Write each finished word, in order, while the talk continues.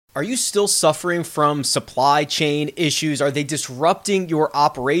Are you still suffering from supply chain issues? Are they disrupting your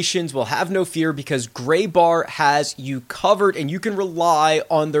operations? Well, have no fear, because Graybar has you covered, and you can rely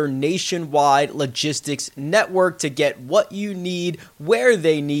on their nationwide logistics network to get what you need, where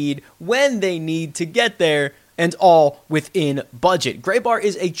they need, when they need to get there, and all within budget. Graybar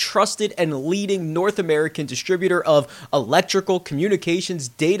is a trusted and leading North American distributor of electrical, communications,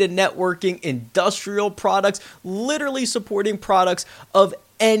 data networking, industrial products, literally supporting products of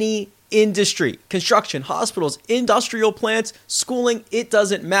any industry: construction, hospitals, industrial plants, schooling. It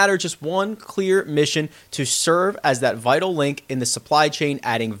doesn't matter. Just one clear mission: to serve as that vital link in the supply chain,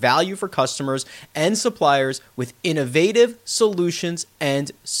 adding value for customers and suppliers with innovative solutions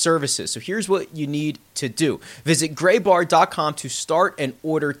and services. So here's what you need to do. Visit graybar.com to start an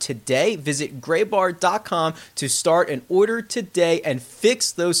order today. Visit graybar.com to start an order today and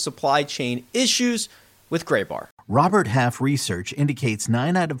fix those supply chain issues with Graybar. Robert Half research indicates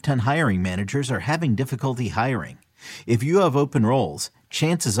 9 out of 10 hiring managers are having difficulty hiring. If you have open roles,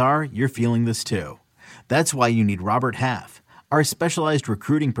 chances are you're feeling this too. That's why you need Robert Half. Our specialized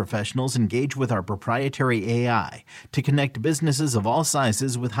recruiting professionals engage with our proprietary AI to connect businesses of all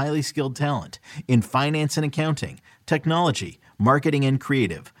sizes with highly skilled talent in finance and accounting, technology, marketing and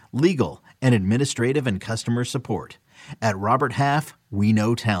creative, legal, and administrative and customer support. At Robert Half, we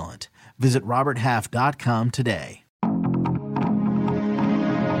know talent. Visit roberthalf.com today.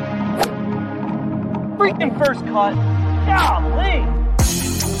 Freaking first cut. Golly.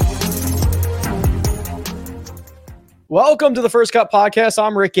 Welcome to the First Cut Podcast.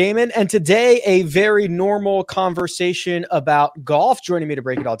 I'm Rick Gaiman, and today a very normal conversation about golf. Joining me to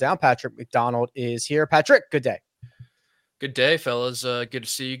break it all down, Patrick McDonald is here. Patrick, good day. Good day, fellas. Good to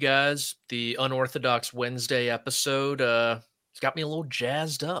see you guys. The Unorthodox Wednesday episode it's got me a little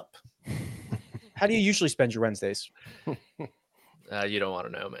jazzed up. How do you usually spend your Wednesdays? You don't want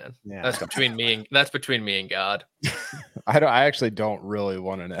to know, man. Yeah. That's between me and God. I actually don't really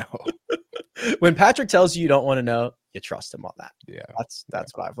want to know. When Patrick tells you don't want to know, you trust him on that. Yeah,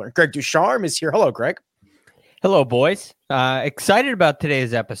 that's what I've learned. Greg Ducharme is here. Hello, Greg. Hello, boys. Excited about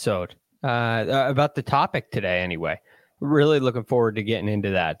today's episode. About the topic today, anyway. Really looking forward to getting into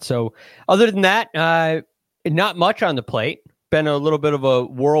that. So, other than that, not much on the plate. Been a little bit of a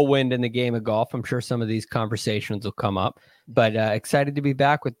whirlwind in the game of golf. I'm sure some of these conversations will come up, but excited to be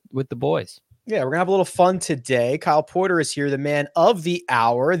back with the boys. Yeah, we're going to have a little fun today. Kyle Porter is here, the man of the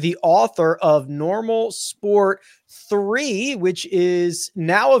hour, the author of Normal Sport 3, which is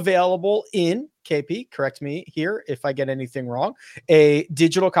now available in, KP, correct me here if I get anything wrong, a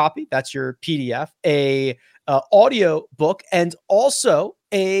digital copy, that's your PDF, a audio book, and also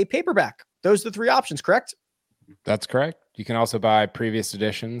a paperback. Those are the three options, correct? That's correct. You can also buy previous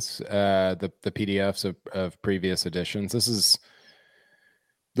editions, the PDFs of previous editions. This is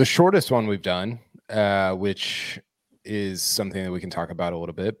the shortest one we've done, which is something that we can talk about a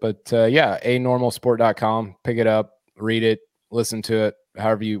little bit. But anormalsport.com. Pick it up, read it, listen to it,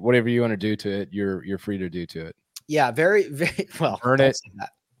 whatever you want to do to it, you're free to do to it. Yeah, very, very well. Burn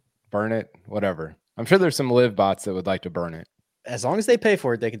it, whatever. I'm sure there's some live bots that would like to burn it. As long as they pay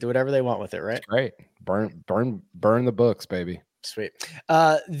for it, they can do whatever they want with it, right? That's great. Burn the books, baby. Sweet.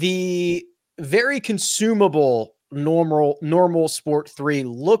 The very consumable normal Sport 3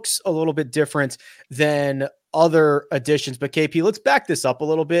 looks a little bit different than other editions, but KP, let's back this up a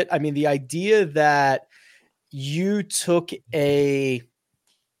little bit. I mean, the idea that you took a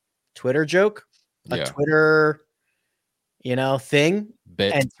Twitter joke, Twitter, thing,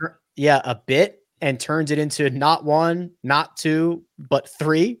 bit, and a bit, and turns it into not one, not two, but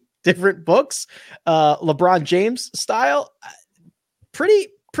three different books, LeBron James style. Pretty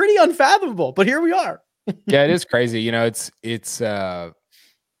unfathomable, but here we are. Yeah, it is crazy. It's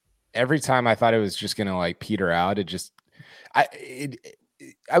every time I thought it was just gonna like peter out, I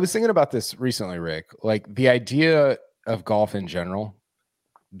was thinking about this recently, Rick. Like the idea of golf in general,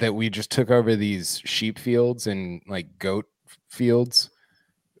 that we just took over these sheep fields and like goat fields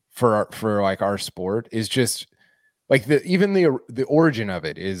for like our sport is just like the origin of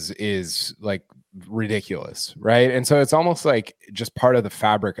it is like ridiculous, right? And so it's almost like just part of the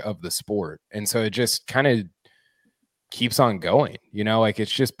fabric of the sport, and so it just kind of keeps on going, like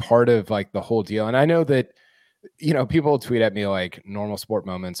it's just part of like the whole deal. And I know that people tweet at me like normal sport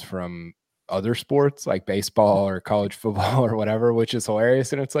moments from other sports like baseball or college football or whatever, which is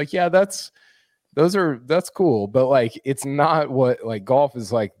hilarious. And it's like, yeah, that's cool, but like it's not what like golf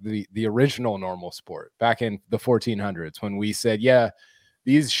is like the original normal sport back in the 1400s when we said, yeah,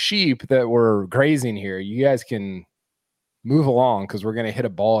 these sheep that were grazing here, you guys can move along because we're going to hit a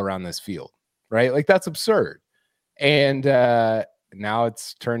ball around this field, right? Like that's absurd. And now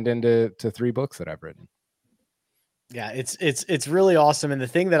it's turned into 3 books that I've written. Yeah, it's really awesome. And the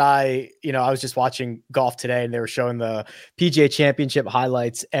thing that I was just watching golf today and they were showing the PGA Championship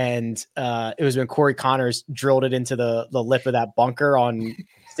highlights, and it was when Corey Connors drilled it into the lip of that bunker on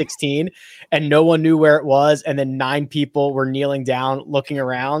 16, and no one knew where it was. And then 9 people were kneeling down, looking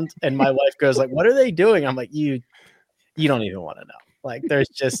around. And my wife goes like, "What are they doing?" I'm like, you don't even want to know. Like, there's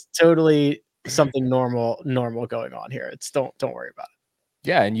just totally something normal going on here. It's don't worry about it.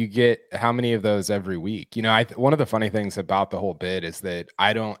 Yeah, and you get how many of those every week? One of the funny things about the whole bit is that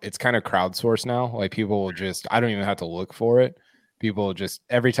it's kind of crowdsourced now. Like, people will just, I don't even have to look for it. People just,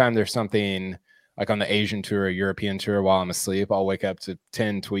 every time there's something like on the Asian tour or European tour while I'm asleep, I'll wake up to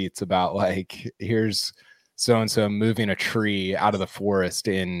 10 tweets about like, here's so-and-so moving a tree out of the forest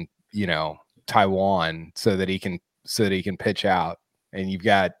in, Taiwan so that he can pitch out. And you've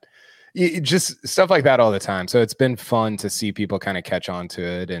got just stuff like that all the time. So it's been fun to see people kind of catch on to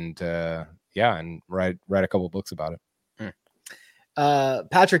it and and write a couple books about it.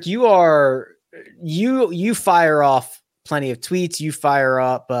 Patrick, you fire off plenty of tweets. You fire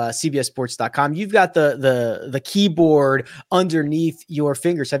up CBSSports.com. You've got the keyboard underneath your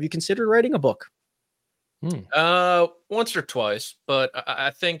fingers. Have you considered writing a book? Once or twice, but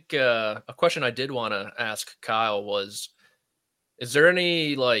I think a question I did want to ask Kyle was, is there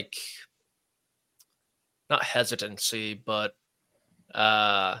any like, not hesitancy, but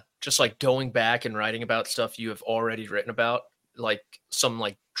just like going back and writing about stuff you have already written about, like some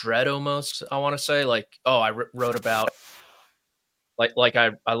like dread almost, I want to say, like, oh, I wrote about like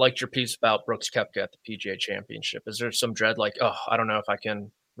I liked your piece about Brooks Koepka at the PGA Championship. Is there some dread like, oh, I don't know if I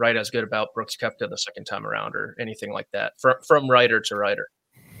can write as good about Brooks Koepka the second time around or anything like that from writer to writer?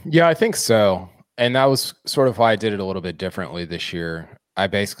 Yeah, I think so. And that was sort of why I did it a little bit differently this year. I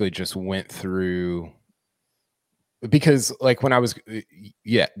basically just went through, because like when I was,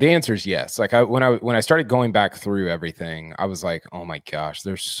 the answer is yes. Like when I started going back through everything, I was like, oh my gosh,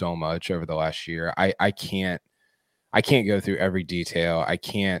 there's so much over the last year. I can't go through every detail. I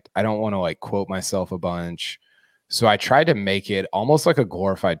don't want to like quote myself a bunch. So I tried to make it almost like a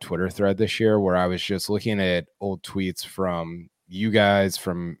glorified Twitter thread this year, where I was just looking at old tweets from you guys,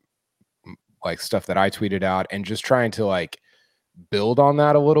 from like stuff that I tweeted out, and just trying to like build on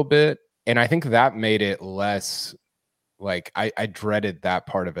that a little bit. And I think that made it less like, I dreaded that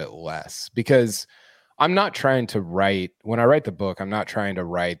part of it less, because I'm not trying to write, when I write the book, I'm not trying to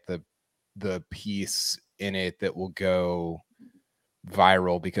write the piece in it that will go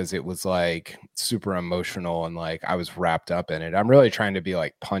viral because it was like super emotional and like I was wrapped up in it. I'm really trying to be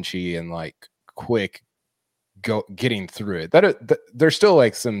like punchy and like quick getting through it. There's still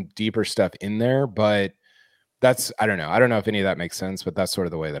like some deeper stuff in there, but I don't know if any of that makes sense, but that's sort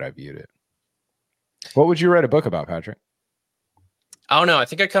of the way that I viewed it. What would you write a book about, Patrick? I don't know. I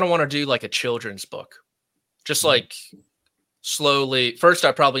think I kind of want to do like a children's book, just like slowly. First,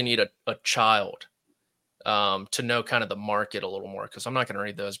 I probably need a child to know kind of the market a little more, because I'm not going to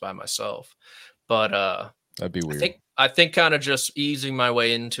read those by myself. But that'd be weird. I think kind of just easing my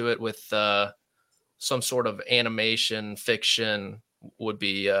way into it with some sort of animation fiction would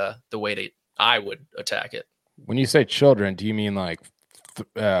be the way I would attack it. When you say children, do you mean like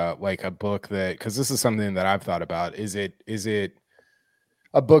a book that, because this is something that I've thought about, is it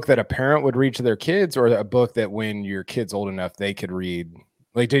a book that a parent would read to their kids, or a book that when your kid's old enough they could read?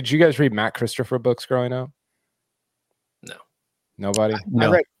 Like, did you guys read Matt Christopher books growing up? No. Nobody?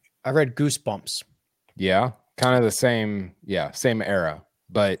 No. I read Goosebumps. Yeah, kind of the same era,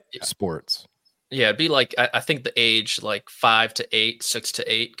 but sports. Yeah, it'd be like, I think the age like 5 to 8, 6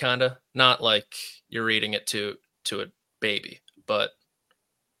 to 8, kind of. Not like you're reading it to a baby, but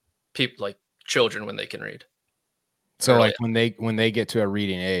people like children when they can read. So like when they get to a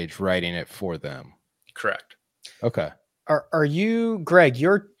reading age, writing it for them. Correct. Okay. Are you, Greg,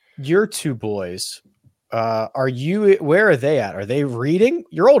 your 2 boys, where are they at? Are they reading?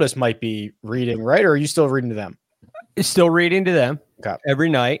 Your oldest might be reading, right? Or are you still reading to them? Still reading to them Okay. every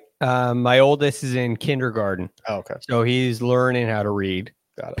night. My oldest is in kindergarten. Oh, okay. So he's learning how to read,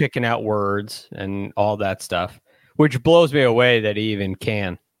 picking out words and all that stuff, which blows me away that he even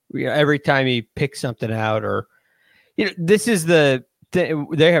can. Every time he picks something out, or this is they're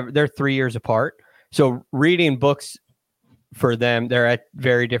 3 years apart. So reading books for them, they're at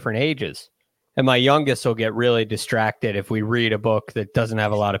very different ages. And my youngest will get really distracted if we read a book that doesn't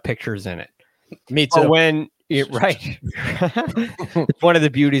have a lot of pictures in it. Me too. Right. It's one of the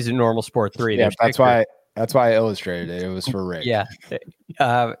beauties of Normal Sport 3. Yeah, that's why I illustrated it. It was for Rick. Yeah.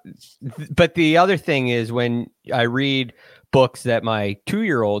 But the other thing is, when I read books that my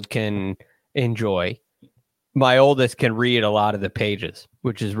 2-year-old can enjoy, my oldest can read a lot of the pages,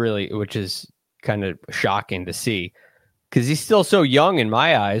 which is kind of shocking to see because he's still so young in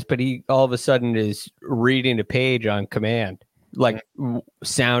my eyes, but he all of a sudden is reading a page on command, like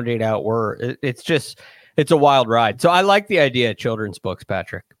sounding out word. It's a wild ride. So I like the idea of children's books,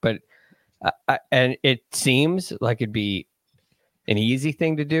 Patrick, but and it seems like it'd be an easy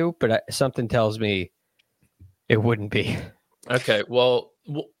thing to do, but something tells me it wouldn't be. Okay, well,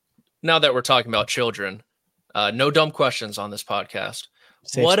 now that we're talking about children, no dumb questions on this podcast.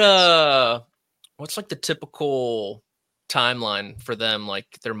 What's like the typical timeline for them, like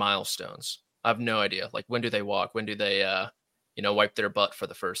their milestones? I have no idea. Like, when do they walk? When do they, wipe their butt for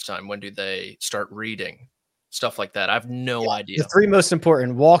the first time? When do they start reading? Stuff like that. I have no idea. The three most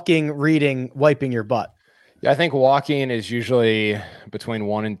important: walking, reading, wiping your butt. Yeah, I think walking is usually between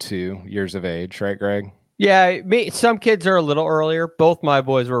 1 and 2 years of age, right, Greg? Yeah, some kids are a little earlier. Both my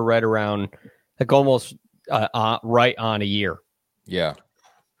boys were right around, like almost right on a year. Yeah.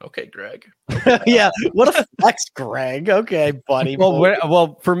 Okay, Greg. Yeah, what a flex, Greg. Okay, buddy.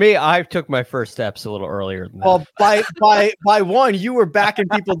 Well, for me, I took my first steps a little earlier than that. Well, by 1, you were backing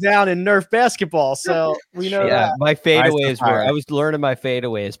people down in Nerf basketball, so we know that. My fadeaways I was learning my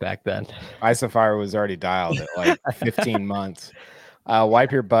fadeaways back then. Ice of Fire was already dialed at like 15 months.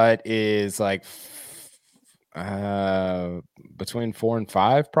 Wipe your butt is like between 4 and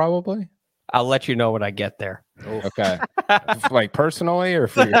 5, probably. I'll let you know when I get there. Okay. Like personally or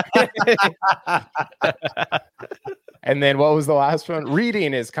for you? And then what was the last one?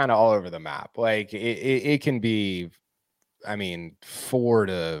 Reading is kind of all over the map. Like it can be, 4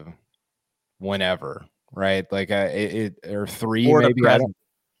 to whenever, right? Like or 3 maybe.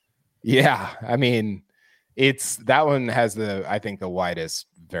 Yeah. It's that one has I think the widest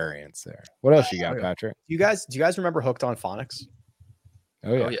variance there. What else you got, Patrick? Do you guys remember Hooked on Phonics?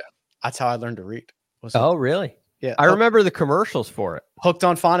 Oh yeah. That's how I learned to read. Oh, really? Yeah. I remember the commercials for it. Hooked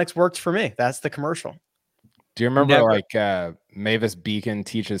on Phonics worked for me. That's the commercial. Do you remember Mavis Beacon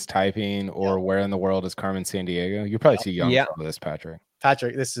teaches typing or Where in the World is Carmen Sandiego? You're probably too young for this, Patrick.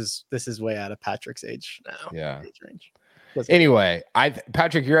 Patrick, this is way out of Patrick's age now. Yeah. Age range. Anyway,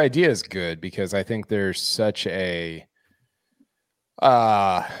 Patrick, your idea is good because I think there's such an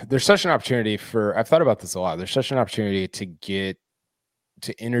opportunity I've thought about this a lot. There's such an opportunity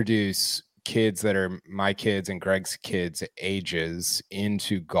to introduce kids that are my kids and Greg's kids' ages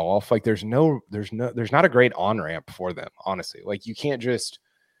into golf. Like there's not a great on-ramp for them, honestly. Like you can't just,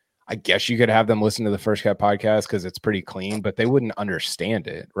 I guess you could have them listen to the First Cut podcast because it's pretty clean, but they wouldn't understand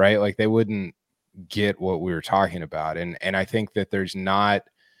it, right? Like they wouldn't get what we were talking about. And I think that there's not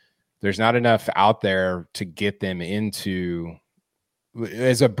enough out there to get them into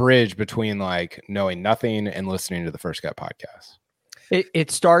as a bridge between like knowing nothing and listening to the First Cut podcast.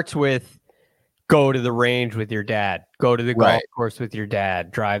 It starts with go to the range with your dad, go to the golf course with your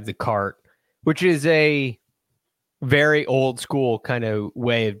dad, drive the cart, which is a very old school kind of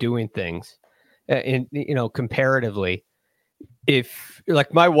way of doing things. And, comparatively, if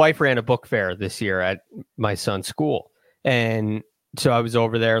like my wife ran a book fair this year at my son's school. And so I was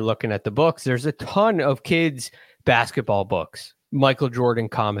over there looking at the books. There's a ton of kids' basketball books, Michael Jordan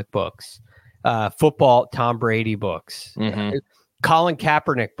comic books, football, Tom Brady books, Colin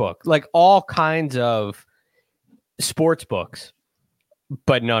Kaepernick book, like all kinds of sports books,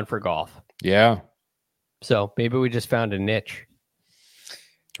 but none for golf. Yeah. So maybe we just found a niche.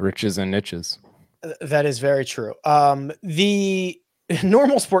 Riches and niches. That is very true. The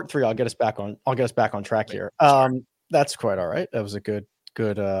normal sport 3, I'll get us back on track here. That's quite all right. That was a good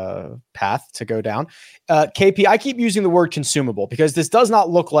path to go down. KP, I keep using the word consumable because this does not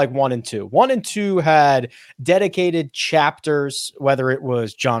look like 1 and 2. 1 and 2 had dedicated chapters, whether it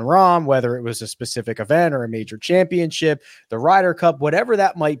was John Rahm, whether it was a specific event or a major championship, the Ryder Cup, whatever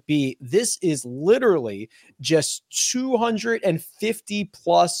that might be. This is literally just 250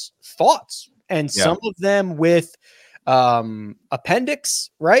 plus thoughts, and some of them with appendix,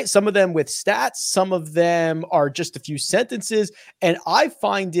 right? Some of them with stats, some of them are just a few sentences. And I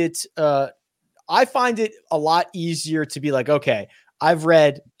find it a lot easier to be like, okay, I've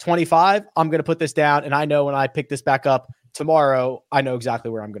read 25. I'm going to put this down. And I know when I pick this back up tomorrow, I know exactly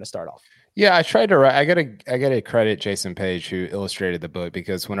where I'm going to start off. Yeah, I tried to write. I gotta credit Jason Page, who illustrated the book,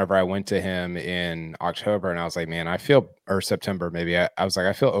 because whenever I went to him in October and I was like, man, or September, maybe I was like,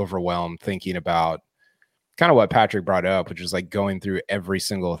 I feel overwhelmed thinking about kind of what Patrick brought up, which is like going through every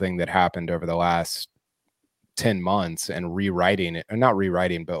single thing that happened over the last 10 months and rewriting it, or not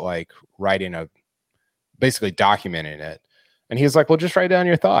rewriting, but like basically documenting it. And he was like, well, just write down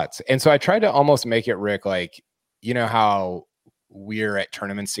your thoughts. And so I tried to almost make it, Rick, like, you know how we're at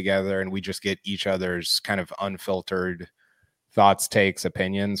tournaments together and we just get each other's kind of unfiltered thoughts, takes,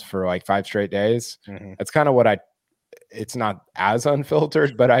 opinions for like 5 straight days. That's kind of what it's not as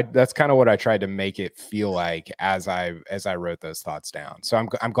unfiltered, but that's kind of what I tried to make it feel like as I wrote those thoughts down. So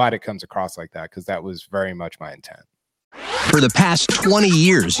I'm glad it comes across like that, because that was very much my intent. For the past 20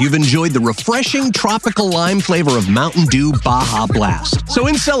 years, you've enjoyed the refreshing tropical lime flavor of Mountain Dew Baja Blast. So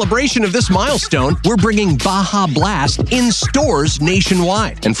in celebration of this milestone, we're bringing Baja Blast in stores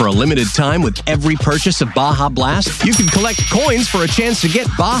nationwide. And for a limited time, with every purchase of Baja Blast, you can collect coins for a chance to get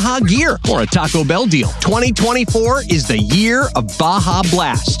Baja gear or a Taco Bell deal. 2024 is the year of Baja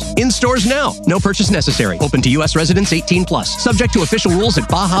Blast. In stores now. No purchase necessary. Open to U.S. residents 18 plus. Subject to official rules at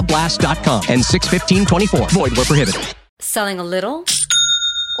BajaBlast.com and 6/15/24. Void where prohibited. Selling a little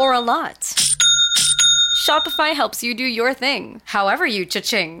or a lot? Shopify helps you do your thing, however you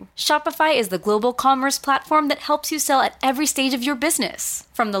cha-ching. Shopify is the global commerce platform that helps you sell at every stage of your business.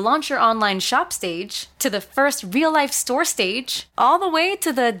 From the launch your online shop stage, to the first real-life store stage, all the way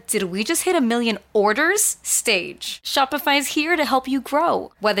to the did we just hit 1 million orders stage. Shopify's here to help you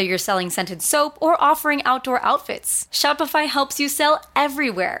grow. Whether you're selling scented soap or offering outdoor outfits, Shopify helps you sell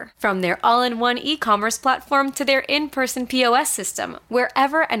everywhere. From their all-in-one e-commerce platform to their in-person POS system,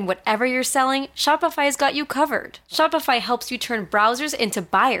 wherever and whatever you're selling, Shopify's got you covered. Shopify helps you turn browsers into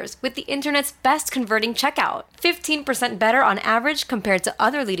buyers with the internet's best converting checkout. 15% better on average compared to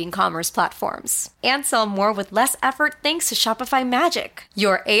other leading commerce platforms. And sell more with less effort thanks to Shopify Magic,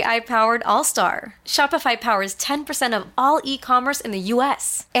 your AI-powered all-star. Shopify powers 10% of all e-commerce in the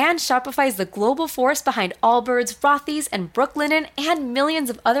US. And Shopify is the global force behind Allbirds, Rothy's, and Brooklinen, and millions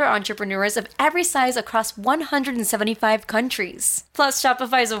of other entrepreneurs of every size across 175 countries. Plus,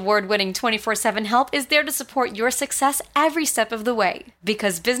 Shopify's award-winning 24/7 help is there to support your success every step of the way.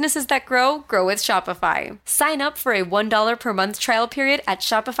 Because businesses that grow, grow with Shopify. Sign up for a $1 per month trial period at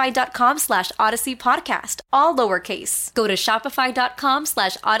shopify.com/Odyssey Podcast, all lowercase. Go to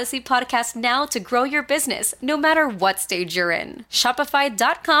shopify.com/Odyssey Podcast now to grow your business, no matter what stage you're in.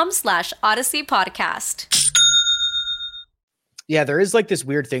 Shopify.com/Odyssey Podcast. Yeah, there is like this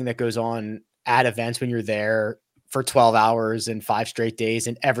weird thing that goes on at events when you're there for 12 hours and 5 straight days,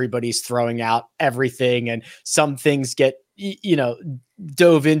 and everybody's throwing out everything, and some things get,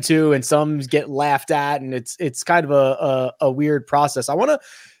 dove into and some get laughed at. And it's kind of a weird process. I want to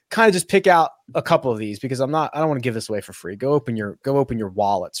kind of just pick out a couple of these because I don't want to give this away for free. Go open your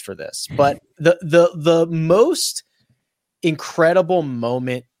wallets for this. But the most incredible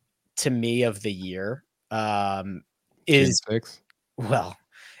moment to me of the year is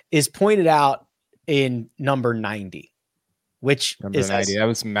pointed out in number 90, which is 90. That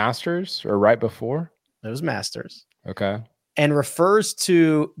was Masters or right before? It was Masters. Okay. And refers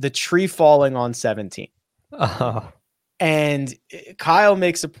to the tree falling on 17. And Kyle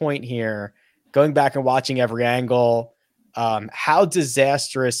makes a point here, going back and watching every angle, how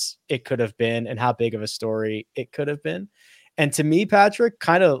disastrous it could have been and how big of a story it could have been. And to me, Patrick,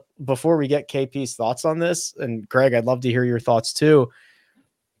 kind of before we get KP's thoughts on this, and Greg, I'd love to hear your thoughts too.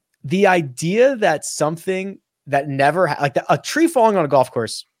 The idea that something that never like a tree falling on a golf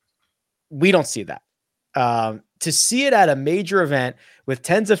course, we don't see that. To see it at a major event with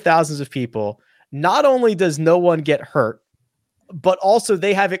tens of thousands of people, not only does no one get hurt, but also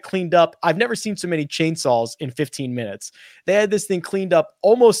they have it cleaned up. I've never seen so many chainsaws in 15 minutes. They had this thing cleaned up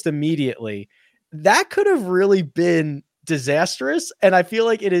almost immediately. That could have really been disastrous. And I feel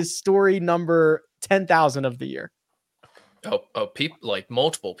like it is story number 10,000 of the year. People, like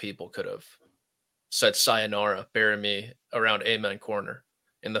multiple people could have said sayonara, bury me around Amen Corner.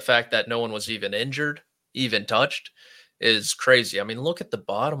 And the fact that no one was even injured, even touched, is crazy. I mean, look at the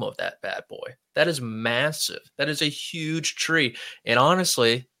bottom of that bad boy. That is massive. That is a huge tree. And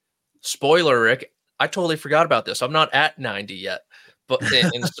honestly, spoiler, Rick, I totally forgot about this. I'm not at 90 yet, but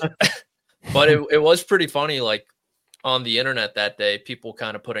but it was pretty funny. Like on the internet that day, people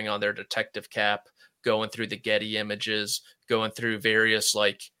kind of putting on their detective cap, going through the Getty images, going through various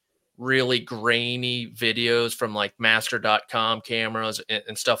like really grainy videos from like master.com cameras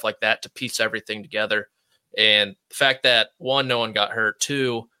and stuff like that to piece everything together. And the fact that one, no one got hurt,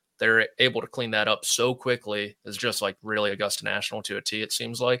 two, they're able to clean that up so quickly is just like really Augusta National to a T, it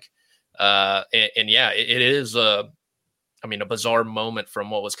seems like. And yeah, it is a bizarre moment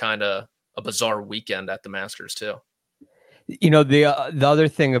from what was kind of a bizarre weekend at the Masters too. The other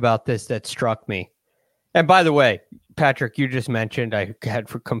thing about this that struck me, and by the way, Patrick, you just mentioned, I had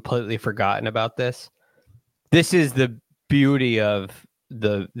completely forgotten about this. This is the beauty of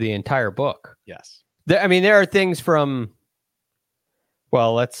the entire book. Yes. There are things from,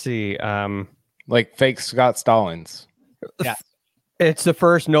 well, let's see. Like fake Scott Stallings. Yeah. It's the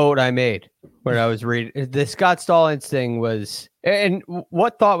first note I made when I was reading. The Scott Stallings thing was, and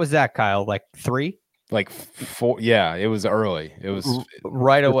what thought was that, Kyle? Like 3? Like 4? Yeah, it was early. It was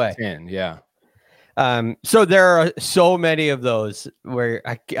right away. 10, yeah. So there are so many of those where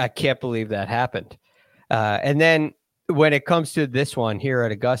I can't believe that happened. And then when it comes to this one here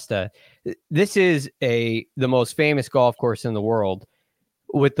at Augusta, this is the most famous golf course in the world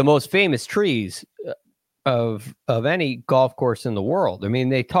with the most famous trees of any golf course in the world. I mean,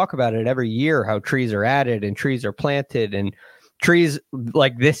 they talk about it every year, how trees are added and trees are planted and trees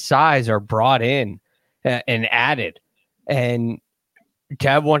like this size are brought in and added. And to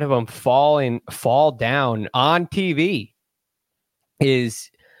have one of them fall down on TV is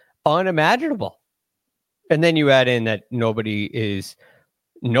unimaginable. And then you add in that nobody is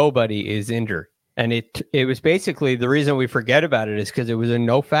injured. And it was basically the reason we forget about it is because it was a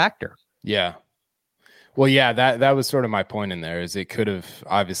no factor. Yeah. Well, yeah, that was sort of my point in there is it could have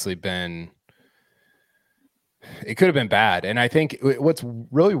obviously been bad. And I think what's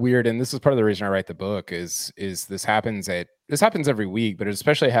really weird, and this is part of the reason I write the book, is this happens every week, but it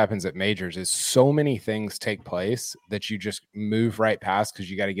especially happens at majors, is so many things take place that you just move right past because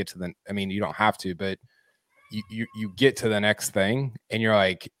you got to get to you don't have to, but you get to the next thing and you're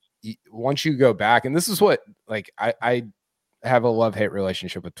like, once you go back, and this is what, like, I have a love-hate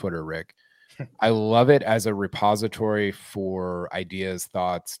relationship with Twitter, Rick. I love it as a repository for ideas,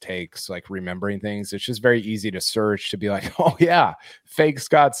 thoughts, takes, like remembering things. It's just very easy to search to be like, oh yeah, fake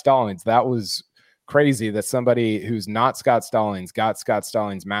Scott Stallings. That was crazy that somebody who's not Scott Stallings got Scott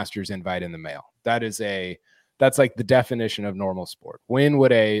Stallings' Masters invite in the mail. That's like the definition of normal sport. When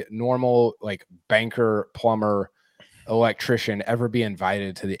would a normal like banker, plumber, electrician ever be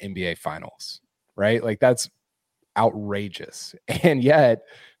invited to the NBA finals? Right? Like that's outrageous. And yet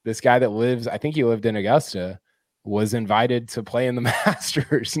this guy that lives, I think he lived in Augusta, was invited to play in the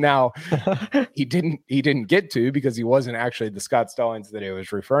Masters. Now he didn't get to because he wasn't actually the Scott Stallings that I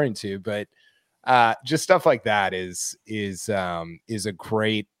was referring to, but just stuff like that is a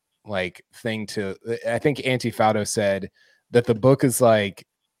great like thing to, I think Antifado said that the book is like,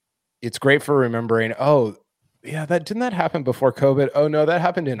 it's great for remembering, oh yeah, didn't that happen before COVID? Oh no, that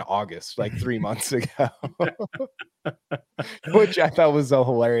happened in August, like 3 months ago. Which I thought was a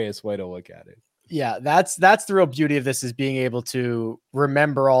hilarious way to look at it. Yeah, that's the real beauty of this, is being able to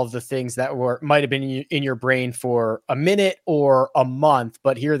remember all of the things that might have been in your brain for a minute or a month,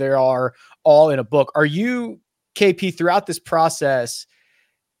 but here they are all in a book. Are you, KP, throughout this process,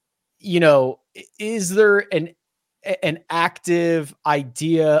 is there an active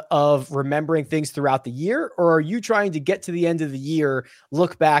idea of remembering things throughout the year, or are you trying to get to the end of the year,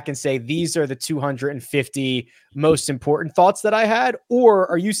 look back and say, these are the 250 most important thoughts that I had? Or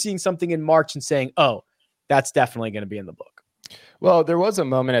are you seeing something in March and saying, oh, that's definitely going to be in the book? Well, there was a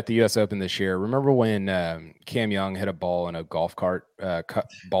moment at the US Open this year. Remember when Cam Young hit a ball in a golf cart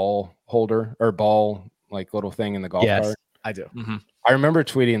ball holder or ball, like little thing in the golf cart? I do. Mm-hmm. I remember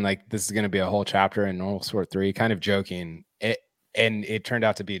tweeting like, this is going to be a whole chapter in Normal Sport 3, kind of joking. And it turned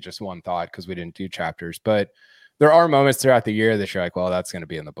out to be just one thought because we didn't do chapters. But there are moments throughout the year that you're like, well, that's going to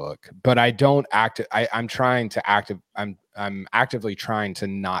be in the book. But I don't I'm actively trying to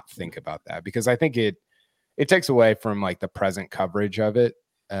not think about that because I think it takes away from like the present coverage of it.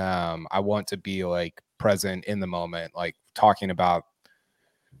 I want to be like present in the moment, like talking about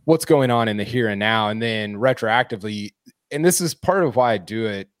what's going on in the here and now, and then retroactively. And this is part of why I do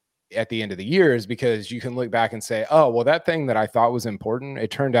it at the end of the year, is because you can look back and say, oh, well, that thing that I thought was important,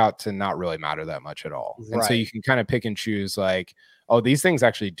 it turned out to not really matter that much at all. Right. And so you can kind of pick and choose like, oh, these things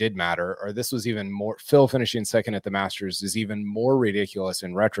actually did matter, or this was even more, Phil finishing second at the Masters is even more ridiculous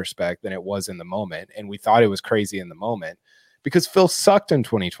in retrospect than it was in the moment. And we thought it was crazy in the moment because Phil sucked in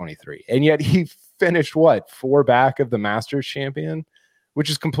 2023. And yet he finished 4 back of the Masters champion, which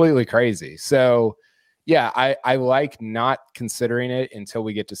is completely crazy. So yeah, I like not considering it until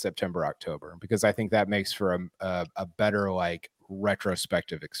we get to September, October, because I think that makes for a better like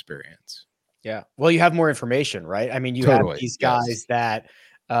retrospective experience. Yeah. Well, you have more information, right? I mean, you have these guys that,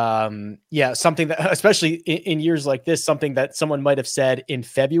 something that, especially in years like this, something that someone might have said in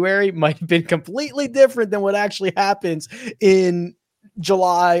February might have been completely different than what actually happens in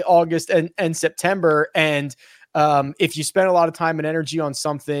July, August, and September. And if you spend a lot of time and energy on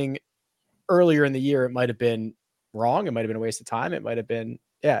something earlier in the year, it might have been wrong. It might have been a waste of time. It might have been,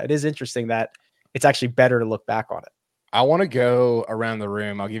 it is interesting that it's actually better to look back on it. I want to go around the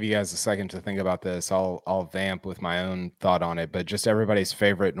room. I'll give you guys a second to think about this. I'll vamp with my own thought on it, but just everybody's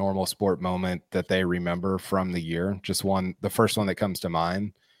favorite normal sport moment that they remember from the year. Just the first one that comes to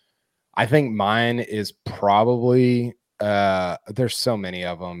mind. I think mine is probably There's so many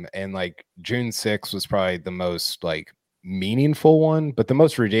of them, and like June 6th was probably the most like meaningful one, but the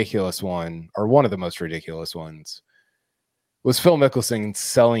most ridiculous one, or one of the most ridiculous ones, was Phil Mickelson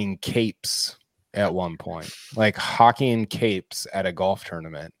selling capes at one point, like hawking capes at a golf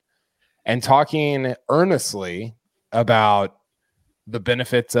tournament, and talking earnestly about the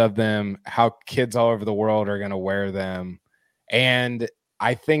benefits of them, how kids all over the world are going to wear them. And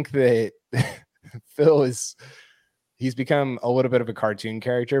I think that he's become a little bit of a cartoon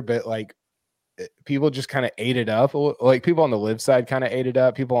character, but like people just kind of ate it up. Like people on the live side kind of ate it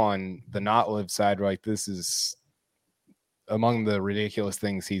up. People on the not live side were like, this is among the ridiculous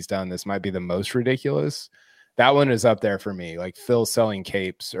things he's done. This might be the most ridiculous. That one is up there for me. Like Phil selling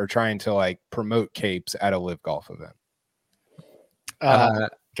capes or trying to like promote capes at a live golf event. Go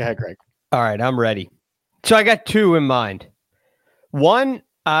ahead, Greg. All right, I'm ready. So I got two in mind. One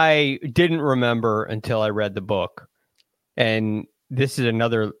I didn't remember until I read the book. And this is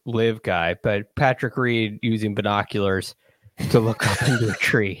another live guy, but Patrick Reed using binoculars to look up into a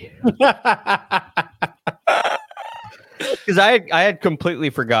tree. Because I had completely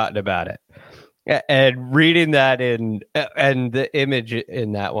forgotten about it. And reading that and the image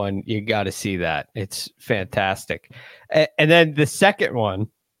in that one, you got to see that. It's fantastic. And then the second one,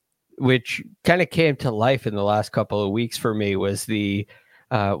 which kind of came to life in the last couple of weeks for me, was the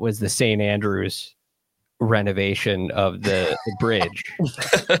St. Andrews renovation of the bridge,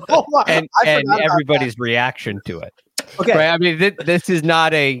 and everybody's reaction to it. Okay, right? I mean, this is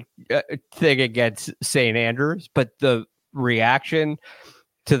not a thing against St. Andrews, but the reaction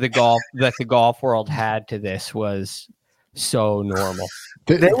to the golf world had to this was so normal.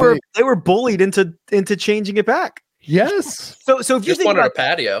 They were bullied into changing it back. Yes. So if you Just think wanted about a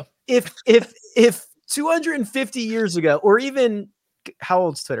patio. If 250 years ago, or even how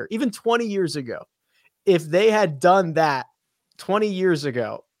old's Twitter? Even 20 years ago, if they had done that 20 years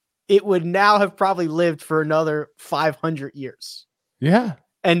ago, it would now have probably lived for another 500 years. Yeah.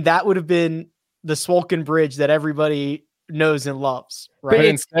 And that would have been the Swolken Bridge that everybody knows and loves. Right.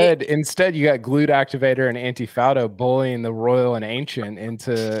 But instead you got Glued Activator and Antifaudo bullying the Royal and Ancient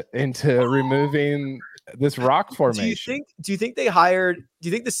into removing this rock formation. Do you think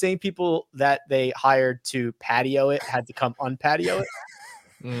the same people that they hired to patio it had to come unpatio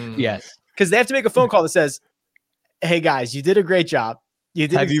it? Yes. Because they have to make a phone call that says, hey guys, you did a great job. You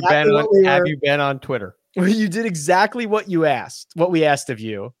did have you been on Twitter? You did exactly what we asked of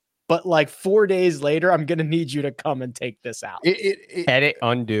you. But like 4 days later, I'm gonna need you to come and take this out. Edit,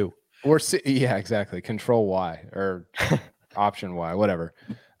 undo. Yeah, exactly. Control Y or Option Y, whatever.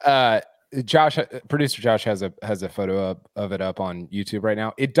 Producer Josh has a photo of it up on YouTube right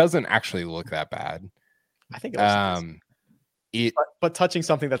now. It doesn't actually look that bad. I think it was but touching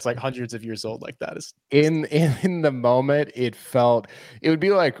something that's like hundreds of years old like that is in the moment, it would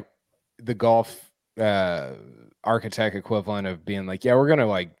be like the golf architect equivalent of being like, yeah, we're gonna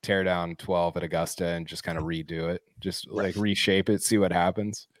like tear down 12 at Augusta and just kind of redo it, just like reshape it, see what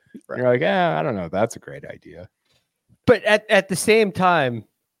happens. Right. You're like, yeah, I don't know, that's a great idea. But at the same time,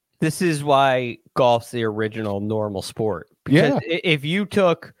 this is why golf's the original normal sport. Because if you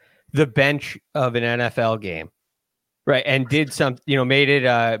took the bench of an NFL game, right, and did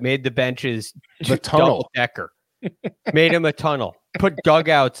made the benches the tunnel decker, made them a tunnel, put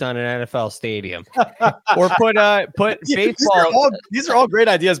dugouts on an NFL stadium, or put baseball. These are all great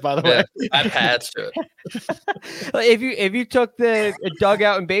ideas, by the way. I've had to. If you took the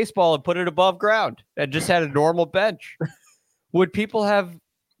dugout in baseball and put it above ground and just had a normal bench, would people have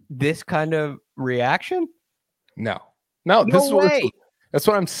this kind of reaction? No. That's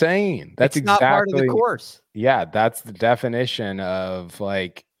what I'm saying. That's it's not part of the course. Yeah, that's the definition of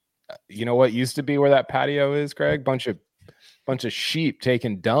like, you know what used to be where that patio is, Greg? Bunch of sheep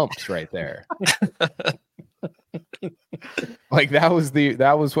taking dumps right there. Like that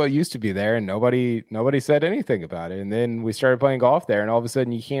was what used to be there, and nobody said anything about it. And then we started playing golf there, and all of a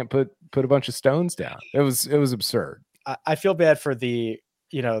sudden you can't put a bunch of stones down. It was absurd. I feel bad for the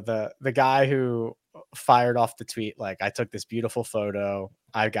guy who fired off the tweet. Like, I took this beautiful photo.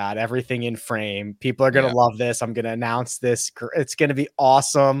 I got everything in frame. People are going to love this. I'm going to announce this. It's going to be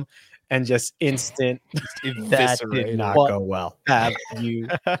awesome. And just instant. That did not go well. Have you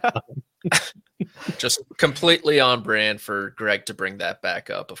just completely on brand for Greg to bring that back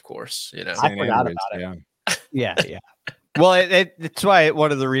up, of course. You know, I forgot about it. Yeah. Well, it's why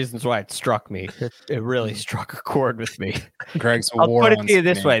one of the reasons why it struck me. It really struck a chord with me. Greg's I'll put it to you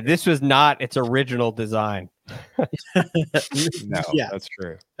this way: this was not its original design. No, that's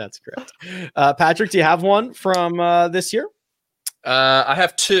true. That's correct. Patrick, do you have one from this year? I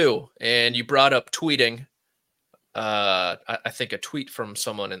have two, and you brought up tweeting. I think a tweet from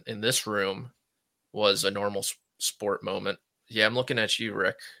someone in this room was a normal sport moment. Yeah, I'm looking at you,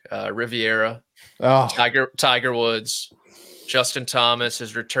 Rick. Riviera, Tiger Woods, Justin Thomas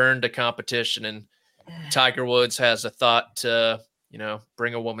has returned to competition, and Tiger Woods has a thought to,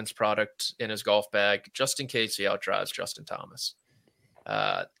 bring a woman's product in his golf bag just in case he outdrives Justin Thomas.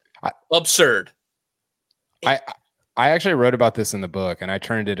 Absurd. I actually wrote about this in the book, and I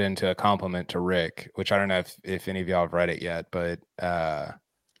turned it into a compliment to Rick, which I don't know if any of y'all have read it yet, but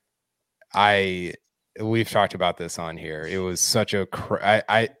we've talked about this on here. It was such a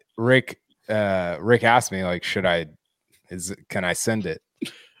Rick asked me, like, can I send it?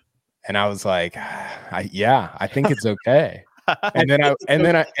 And I was like, I think it's okay. And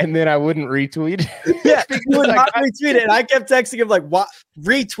then I wouldn't retweet it. Yeah, you would not retweet it. And I kept texting him like, "What?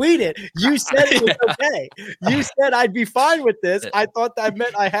 Retweet it? You said it was okay. You said I'd be fine with this. I thought that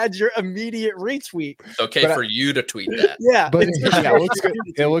meant I had your immediate retweet. It's okay for you to tweet that. Yeah, but it looks good.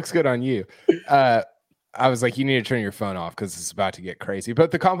 It looks good on you. I was like, you need to turn your phone off because it's about to get crazy.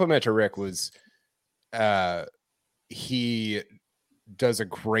 But the compliment to Rick was, he does a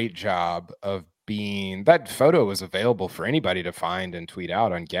great job of that photo was available for anybody to find and tweet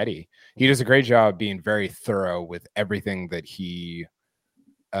out on Getty. He does a great job being very thorough with everything that he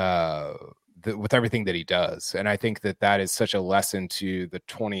does. And I think that is such a lesson to the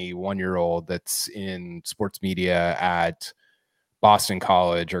 21-year-old that's in sports media at Boston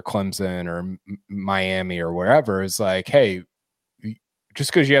College or Clemson or Miami or wherever, is like, hey, just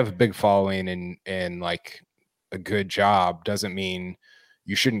because you have a big following and like a good job doesn't mean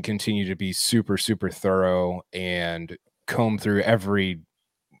you shouldn't continue to be super, super thorough and comb through every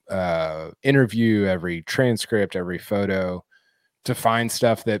interview, every transcript, every photo to find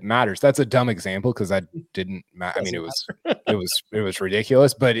stuff that matters. That's a dumb example because I didn't. I mean, it was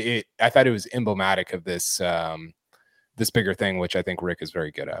ridiculous, but I thought it was emblematic of this this bigger thing, which I think Rick is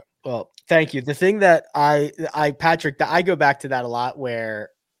very good at. Well, thank you. The thing that Patrick, that I go back to that a lot,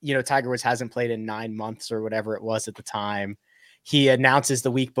 where Tiger Woods hasn't played in 9 months or whatever it was at the time. He announces the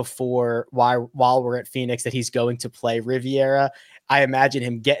week before while we're at Phoenix that he's going to play Riviera. I imagine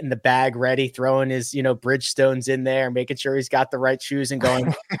him getting the bag ready, throwing his, Bridgestones in there, making sure he's got the right shoes and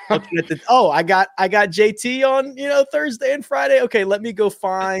going, looking at I got JT on, Thursday and Friday. Okay, let me go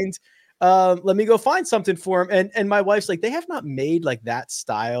find something for him. And my wife's like, they have not made like that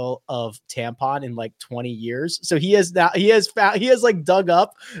style of tampon in like 20 years. So he has like dug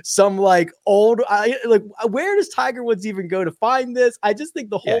up some like old, where does Tiger Woods even go to find this? I just think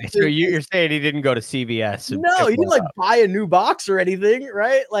the whole thing. So you're saying he didn't go to CVS? No, he didn't like buy a new box or anything,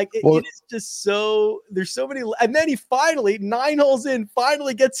 right? Like it is just there's so many. And then he finally, 9 holes in,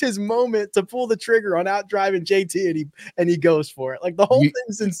 finally gets his moment to pull the trigger on out driving JT, and he goes for it. Like the whole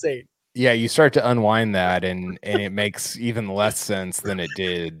thing's insane. Yeah, you start to unwind that and it makes even less sense than it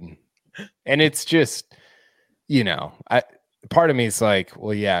did. And it's just, part of me is like,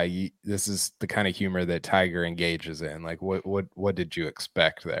 well, yeah, this is the kind of humor that Tiger engages in. Like, what did you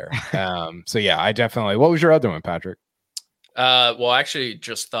expect there? So yeah, I definitely. What was your other one, Patrick? Well, I actually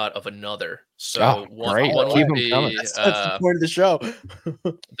just thought of another. So one Keep would be that's the point of the show.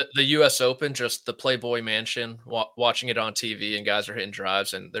 the U.S. Open, just the Playboy Mansion, watching it on TV, and guys are hitting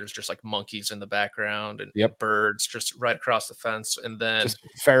drives, and there's just like monkeys in the background and birds just right across the fence, and then just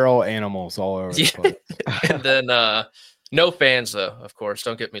feral animals all over the place. And then no fans, though, of course.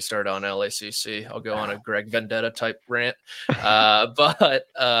 Don't get me started on LACC. I'll go on a Greg Vendetta type rant. But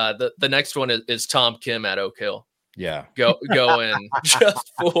the next one is Tom Kim at Oak Hill. Yeah, going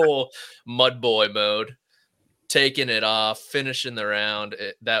just full mud boy mode, taking it off, finishing the round.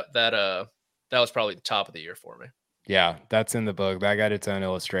 That was probably the top of the year for me. Yeah, that's in the book. That got its own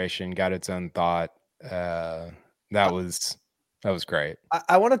illustration, got its own thought. That was great.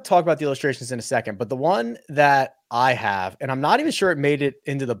 I want to talk about the illustrations in a second, but the one that I have, and I'm not even sure it made it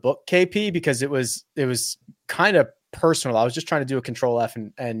into the book, KP, because it was kind of personal. I was just trying to do a Control F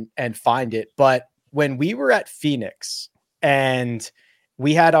and find it, but when we were at Phoenix and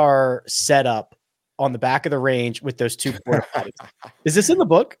we had our setup on the back of the range with those 2 porta potties. Is this in the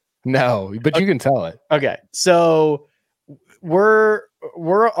book? No, but you can tell it. Okay. So we're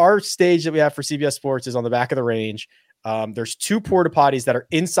our stage that we have for CBS Sports is on the back of the range. There's 2 porta potties that are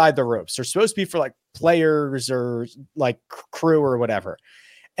inside the ropes. They're supposed to be for like players or like crew or whatever.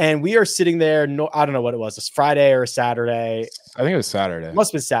 And we are sitting there. No, I don't know what it was. It's Friday or Saturday. I think it was Saturday. It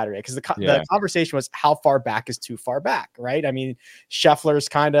must have been Saturday because the conversation was how far back is too far back, right? I mean, Scheffler's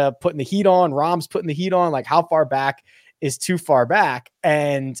kind of putting the heat on. Rahm's putting the heat on. Like, how far back is too far back?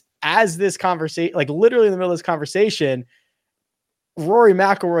 And as this conversation, like literally in the middle of this conversation, Rory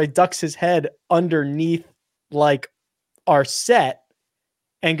McIlroy ducks his head underneath like our set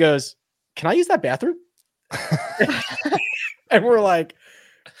and goes, "Can I use that bathroom?" And we're like,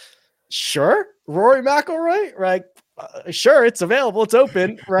 "Sure, Rory McIlroy, right? Sure, it's available, it's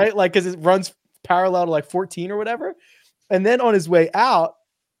open, right? Like, because it runs parallel to like 14 or whatever." And then on his way out,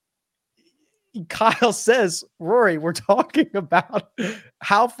 Kyle says, "Rory, we're talking about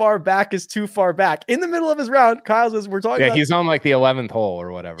how far back is too far back." In the middle of his round, Kyle says, "We're talking about." He's on like the 11th hole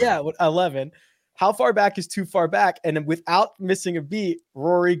or whatever. Yeah, 11. How far back is too far back? And then without missing a beat,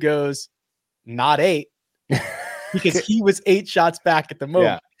 Rory goes, "Not 8," because he was 8 shots back at the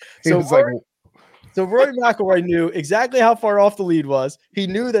moment. Yeah. So Rory McIlroy knew exactly how far off the lead was. He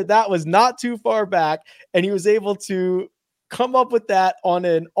knew that was not too far back, and he was able to come up with that on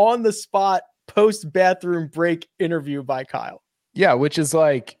an on-the-spot post-bathroom break interview by Kyle. Yeah, which is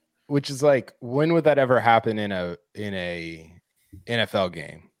like, when would that ever happen in a NFL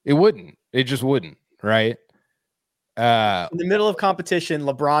game? It wouldn't. It just wouldn't, right? In the middle of competition,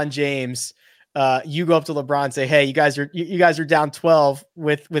 LeBron James, you go up to LeBron and say, "Hey, you guys are down 12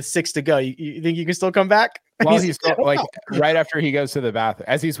 with 6 to go. You think you can still come back?" While he's like right after he goes to the bathroom,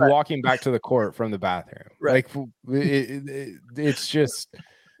 as he's walking back to the court from the bathroom. Right. Like it's just,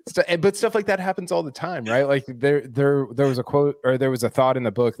 but stuff like that happens all the time, right? Like there was a quote, or there was a thought in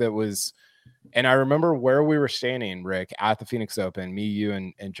the book that was, and I remember where we were standing, Rick, at the Phoenix Open, me, you,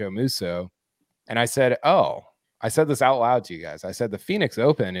 and Joe Musso, and I said this out loud to you guys. I said the Phoenix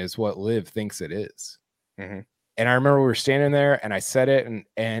Open is what Liv thinks it is. Mm-hmm. And I remember we were standing there, and I said it,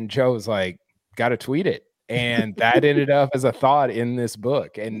 and Joe was like, "Got to tweet it." And that ended up as a thought in this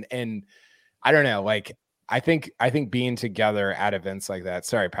book. And I don't know, like, I think being together at events like that,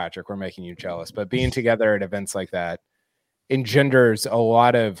 sorry, Patrick, we're making you jealous, but being together at events like that engenders a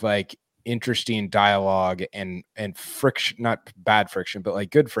lot of like interesting dialogue and friction, not bad friction, but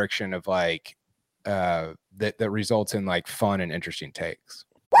like good friction of like, that results in like fun and interesting takes.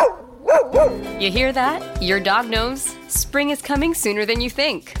 You hear that? Your dog knows. Spring is coming sooner than you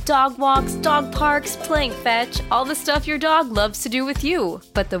think. Dog walks, dog parks, playing fetch, all the stuff your dog loves to do with you.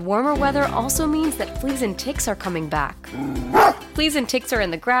 But the warmer weather also means that fleas and ticks are coming back. Fleas and ticks are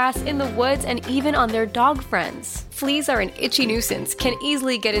in the grass, in the woods, and even on their dog friends. Fleas are an itchy nuisance, can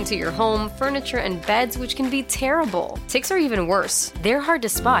easily get into your home, furniture, and beds, which can be terrible. Ticks are even worse. They're hard to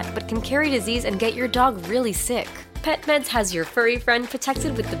spot, but can carry disease and get your dog really sick. PetMeds has your furry friend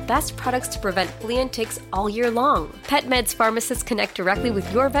protected with the best products to prevent flea and ticks all year long. PetMeds pharmacists connect directly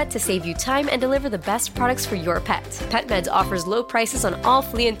with your vet to save you time and deliver the best products for your pet. PetMeds offers low prices on all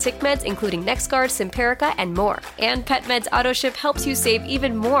flea and tick meds, including NexGard, Simparica, and more. And PetMeds AutoShip helps you save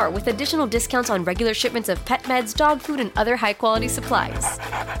even more with additional discounts on regular shipments of pet meds, dog food, and other high-quality supplies.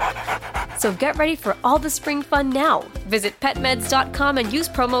 So get ready for all the spring fun now. Visit petmeds.com and use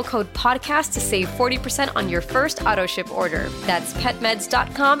promo code podcast to save 40% on your first auto ship order. That's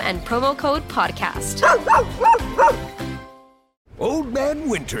petmeds.com and promo code podcast. Old Man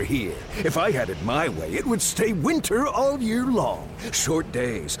Winter here. If I had it my way, it would stay winter all year long. Short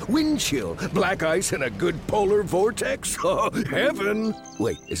days, wind chill, black ice, and a good polar vortex. Oh, heaven.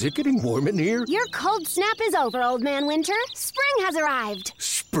 Wait, is it getting warm in here? Your cold snap is over, Old Man Winter. Spring has arrived.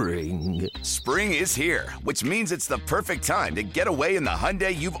 Spring. Spring is here, which means it's the perfect time to get away in the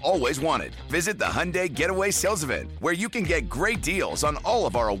Hyundai you've always wanted. Visit the Hyundai Getaway Sales Event, where you can get great deals on all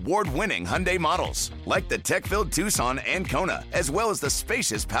of our award-winning Hyundai models, like the tech-filled Tucson and Kona, as well as the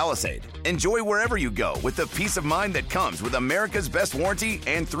spacious Palisade. Enjoy wherever you go with the peace of mind that comes with America's best warranty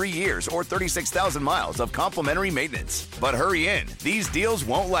and 3 years or 36,000 miles of complimentary maintenance. But hurry in, these deals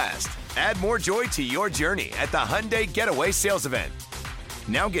won't last. Add more joy to your journey at the Hyundai Getaway Sales Event.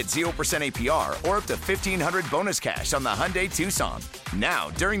 Now get 0% APR or up to $1,500 bonus cash on the Hyundai Tucson.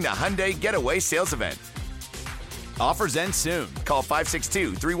 Now, during the Hyundai Getaway Sales Event. Offers end soon. Call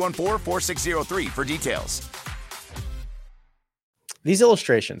 562-314-4603 for details. These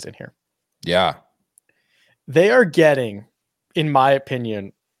illustrations in here. Yeah. They are getting, in my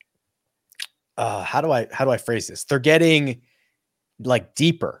opinion, how do I phrase this? They're getting like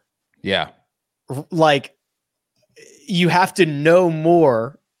deeper. Yeah. Like you have to know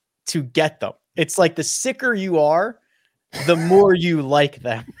more to get them. It's like the sicker you are, the more you like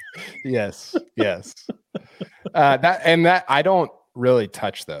them. Yes. Yes. that I don't really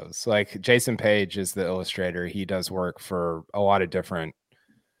touch those. Like Jason Page is the illustrator. He does work for a lot of different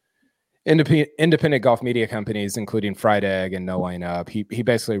independent golf media companies, including Fried Egg and No Line Up. He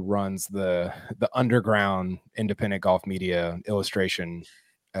basically runs the underground independent golf media illustration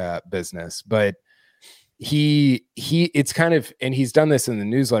business. But it's kind of, and he's done this in the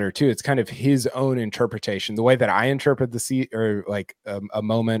newsletter too. It's kind of his own interpretation. The way that I interpret or like a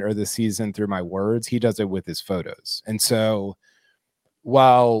moment or the season through my words, he does it with his photos. And so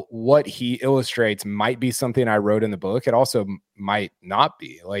while what he illustrates might be something I wrote in the book, it also might not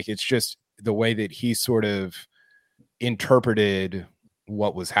be. Like, it's just the way that he sort of interpreted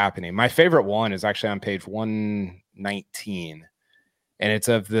what was happening. My favorite one is actually on page 119. And it's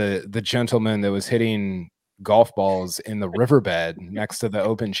of the gentleman that was hitting golf balls in the riverbed next to the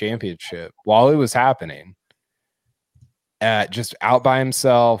Open Championship while it was happening. Just out by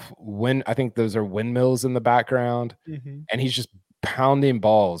himself. I think those are windmills in the background. Mm-hmm. And he's just pounding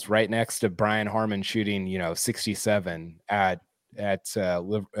balls right next to Brian Harman shooting, 67 at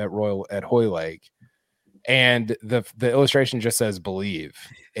Hoylake. And the illustration just says believe.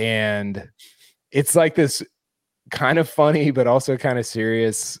 And it's like this kind of funny, but also kind of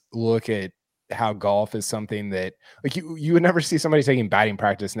serious look at how golf is something that, like, you would never see somebody taking batting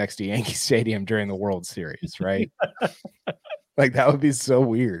practice next to Yankee Stadium during the World Series, right? Like, that would be so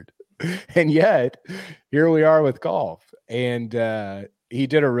weird. And yet here we are with golf. And he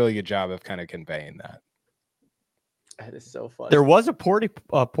did a really good job of kind of conveying that. That is so funny. There was a porta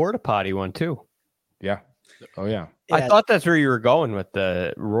potty one too. Yeah. Oh yeah. I thought that's where you were going with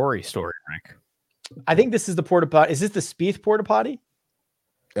the Rory story, Rick. I think this is the porta potty. Is this the Spieth porta potty?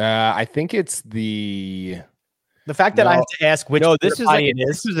 I think it's the fact that I have to ask which this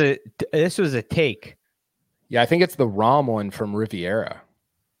was a take. Yeah, I think it's the Rahm one from Riviera.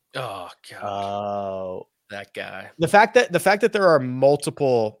 Oh God. Oh, that guy. The fact that there are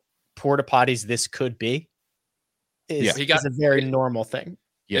multiple porta potties this could be is a very normal thing.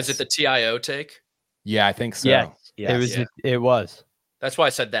 Yes. Is it the TIO take? Yeah, I think so. Yes. It was. That's why I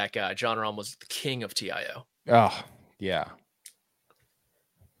said that guy. John Rahm was the king of TIO. Oh, yeah.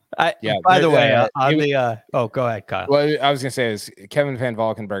 By the way, go ahead, Kyle. Well, I was going to say is Kevin Van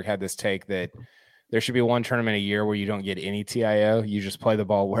Valkenburg had this take that there should be one tournament a year where you don't get any TIO. You just play the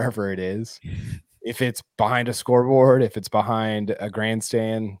ball wherever it is. If it's behind a scoreboard, if it's behind a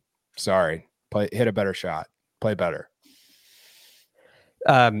grandstand, sorry, hit a better shot, play better.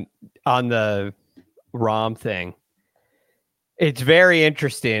 On the Rahm thing, it's very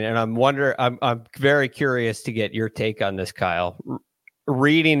interesting, and I'm very curious to get your take on this, Kyle.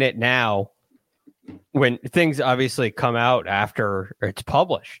 Reading it now, when things obviously come out after it's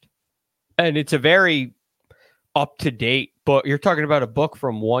published, and it's a very up-to-date book. You're talking about a book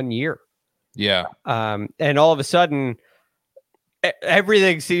from 1 year. Yeah. And all of a sudden,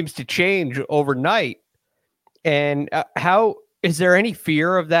 everything seems to change overnight. And how is there any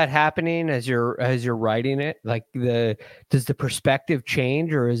fear of that happening as you're writing it? Like, does the perspective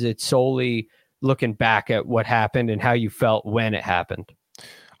change, or is it solely looking back at what happened and how you felt when it happened?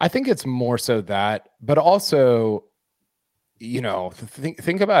 I think it's more so that, but also,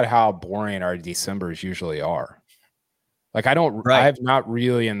 think about how boring our Decembers usually are. Like, I have not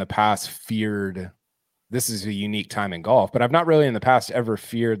really in the past feared, this is a unique time in golf, but I've not really in the past ever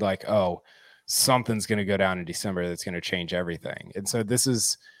feared like, oh, something's going to go down in December that's going to change everything. And so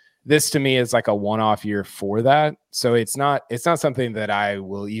this to me is like a one-off year for that. So it's not something that I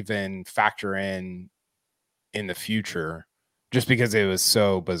will even factor in the future just because it was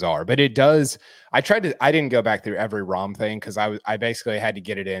so bizarre. But it does, I didn't go back through every Rahm thing because I basically had to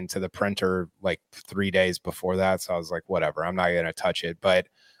get it into the printer like 3 days before that. So I was like, whatever, I'm not going to touch it. But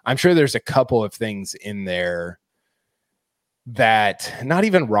I'm sure there's a couple of things in there that not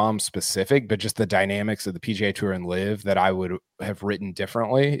even Rahm specific, but just the dynamics of the PGA Tour and LIV that I would have written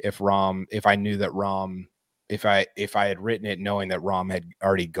differently if I knew that Rahm, if I had written it knowing that Rahm had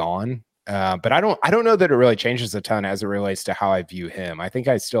already gone. But I don't know that it really changes a ton as it relates to how I view him. I think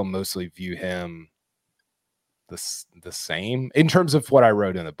I still mostly view him the same in terms of what I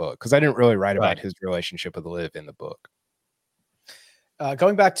wrote in the book, because I didn't really write about his relationship with LIV in the book.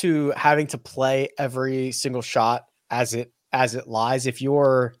 Going back to having to play every single shot as it lies, if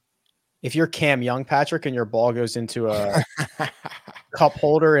you're Cam Young, Patrick, and your ball goes into a cup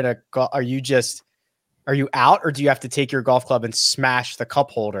holder are you out, or do you have to take your golf club and smash the cup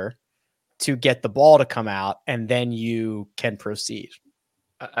holder to get the ball to come out, and then you can proceed?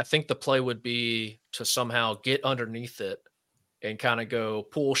 I think the play would be to somehow get underneath it and kind of go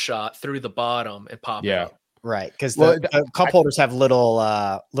pull shot through the bottom and pop it up. Right, because the cup holders have little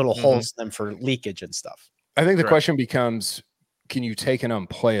holes in them for leakage and stuff. I think the question becomes, can you take an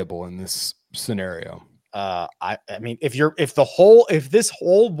unplayable in this scenario? I mean, if this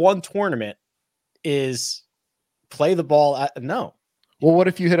whole one tournament is play the ball no. Well, what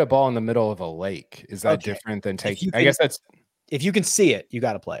if you hit a ball in the middle of a lake? Is that different than taking? I guess that's if you can see it, you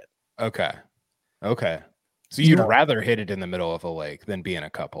got to play it. Okay. So you'd rather hit it in the middle of a lake than be in a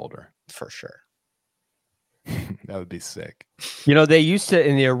cup holder. For sure. That would be sick. They used to,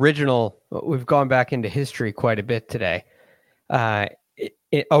 in the original, we've gone back into history quite a bit today. Back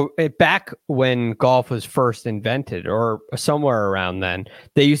when golf was first invented, or somewhere around then,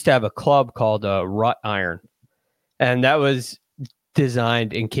 they used to have a club called a rut iron. And that was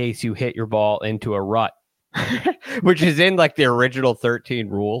designed in case you hit your ball into a rut, which is in like the original 13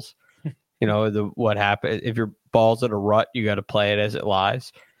 rules. What happened if your ball's in a rut, you got to play it as it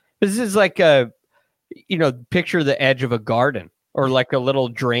lies. This is like picture the edge of a garden or like a little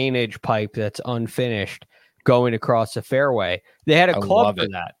drainage pipe that's unfinished going across a fairway. They had a club for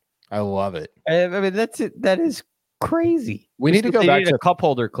that. I love it. I mean, that's it. That is crazy. We need to go back to a cup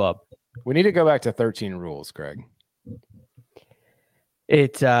holder club. We need to go back to 13 rules, Greg.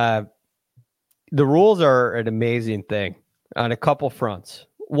 It's the rules are an amazing thing on a couple fronts.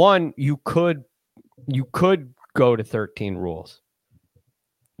 One, you could go to 13 rules,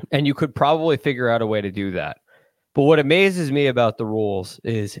 and you could probably figure out a way to do that. But what amazes me about the rules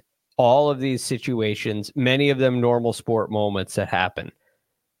is all of these situations, many of them normal sport moments that happen.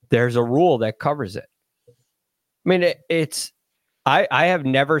 There's a rule that covers it. I mean, I have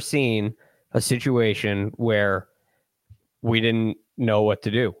never seen a situation where we didn't know what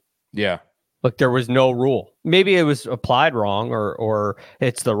to do. Yeah. Like there was no rule. Maybe it was applied wrong or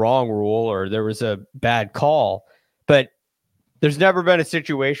it's the wrong rule or there was a bad call, but there's never been a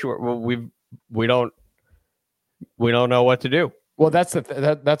situation where we don't know what to do. Well, that's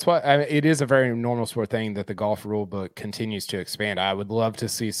why it is a very normal sport thing that the golf rule book continues to expand. I would love to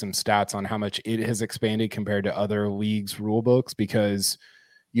see some stats on how much it has expanded compared to other leagues' rule books, because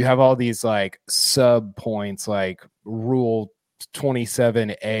you have all these like sub points like rule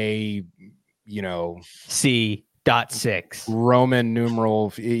 27A, C.6 Roman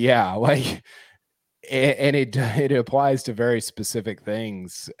numeral. Yeah. Like, and it applies to very specific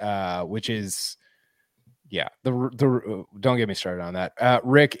things, which is, yeah, the don't get me started on that.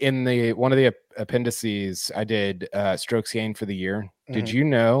 Rick, in one of the appendices, I did strokes gained for the year. Mm-hmm. Did you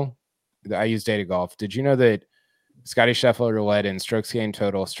know that I use Data Golf? Did you know that Scotty Scheffler led in strokes gained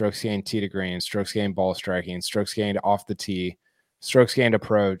total, strokes gained tee to green, strokes gained ball striking, strokes gained off the tee, strokes gained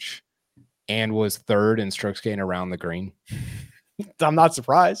approach, and was third in strokes gained around the green? I'm not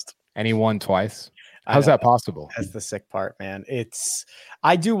surprised. And he won twice. How's that possible? That's the sick part, man.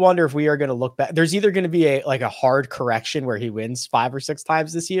 I do wonder if we are going to look back. There's either going to be a hard correction where he wins 5 or 6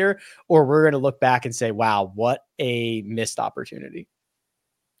 times this year, or we're going to look back and say, wow, what a missed opportunity.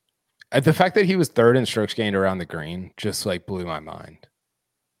 The fact that he was third in strokes gained around the green just like blew my mind.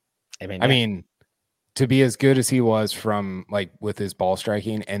 I mean, to be as good as he was from like with his ball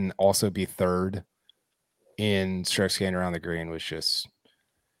striking and also be third in strokes gained around the green was just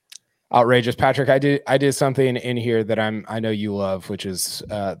outrageous. Patrick, I did something in here that I know you love, which is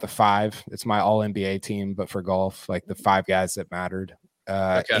the 5. It's my all NBA team, but for golf, like the 5 guys that mattered.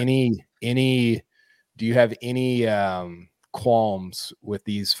 Okay. Do you have any qualms with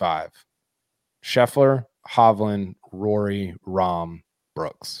these 5? Scheffler, Hovland, Rory, Rahm,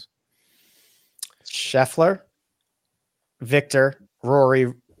 Brooks. Scheffler, Victor,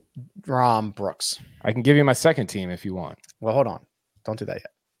 Rory, Rahm, Brooks. I can give you my second team if you want. Well, hold on. Don't do that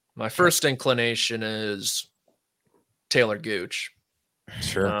yet. My first inclination is Taylor Gooch.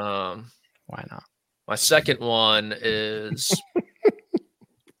 Sure. Why not? My second one is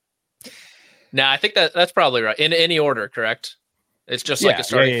I think that's probably right. In any order, correct? It's just like a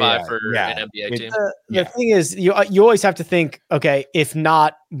starting 5 for an NBA team. The thing is, you always have to think, okay, if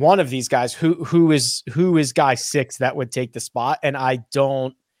not one of these guys, who is guy 6 that would take the spot? And I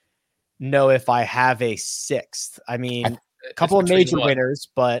don't know if I have a 6th. I mean, a couple of major winners,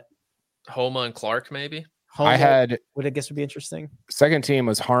 but Homa and Clark, maybe. Homa, would I guess would be interesting. Second team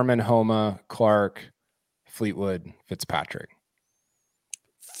was Harman, Homa, Clark, Fleetwood, Fitzpatrick.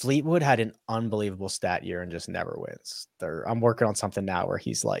 Fleetwood had an unbelievable stat year and just never wins. I'm working on something now where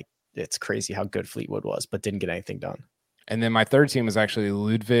he's like, it's crazy how good Fleetwood was, but didn't get anything done. And then my third team was actually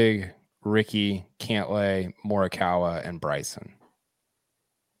Ludwig, Ricky, Cantlay, Morikawa, and Bryson.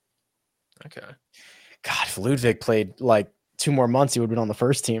 Okay. God, if Ludwig played like 2 more months, he would have been on the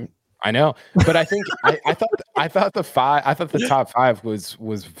first team. I know, but I think I thought the top 5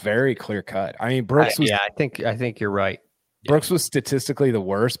 was very clear cut. I mean, Brooks was. Yeah, I think you're right. Brooks was statistically the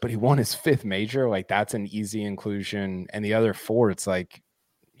worst, but he won his 5th major. Like that's an easy inclusion. And the other 4, it's like,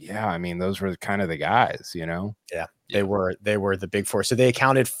 yeah, I mean, those were kind of the guys, Yeah, they were the big 4. So they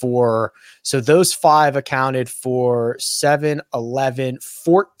accounted for, those 5 accounted for 7, 11,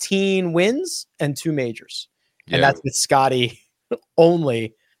 14 wins and 2 majors. And that's with Scotty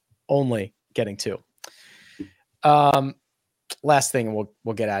only getting 2. Last thing, and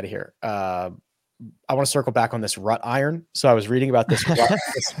we'll get out of here. I want to circle back on this rut iron. So I was reading about this rut.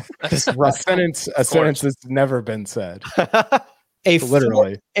 this rut sentence that's never been said.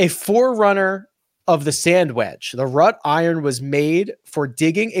 Literally, a forerunner of the sand wedge. The rut iron was made for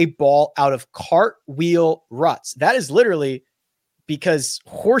digging a ball out of cartwheel ruts. That is literally because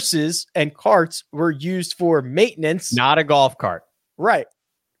horses and carts were used for maintenance, not a golf cart. Right.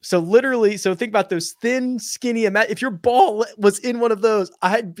 So literally, so think about those thin, skinny. If your ball was in one of those,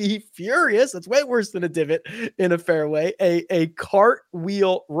 I'd be furious. That's way worse than a divot in a fairway. A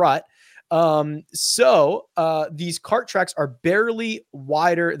cartwheel rut. These cart tracks are barely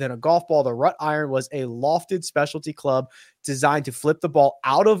wider than a golf ball. The rut iron was a lofted specialty club designed to flip the ball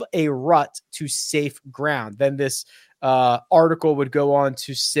out of a rut to safe ground. Then this article would go on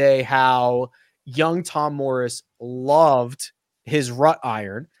to say how young Tom Morris loved his rut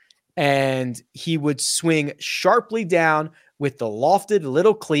iron, and he would swing sharply down with the lofted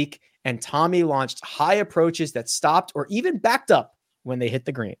little cleek, and Tommy launched high approaches that stopped or even backed up when they hit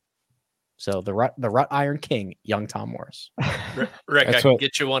the green. So the rut iron king, young Tom Morris. Rick, I can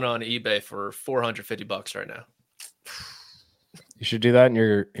get you one on eBay for $450 right now. You should do that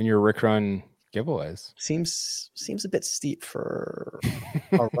in your Rick Run giveaways. Seems a bit steep for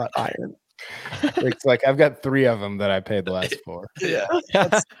a rut iron. It's like I've got 3 of them that I paid less for. Yeah,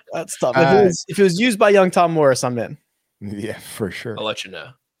 that's tough. If it was used by young Tom Morris, I'm in. Yeah, for sure. I'll let you know.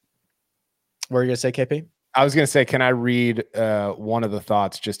 What are you gonna say, KP? I was gonna say, can I read one of the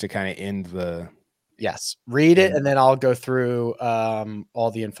thoughts just to kind of end the? Yes, read it, and then I'll go through all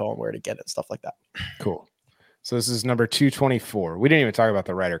the info on where to get it, stuff like that. Cool. So this is number 224. We didn't even talk about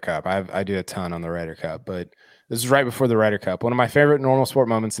the Ryder Cup. I do a ton on the Ryder Cup, but this is right before the Ryder Cup. One of my favorite normal sport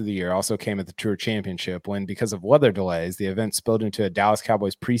moments of the year also came at the Tour Championship when, because of weather delays, the event spilled into a Dallas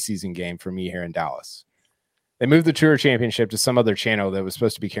Cowboys preseason game for me here in Dallas. They moved the Tour Championship to some other channel that was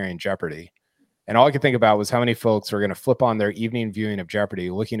supposed to be carrying Jeopardy. And all I could think about was how many folks were going to flip on their evening viewing of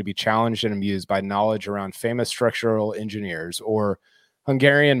Jeopardy looking to be challenged and amused by knowledge around famous structural engineers or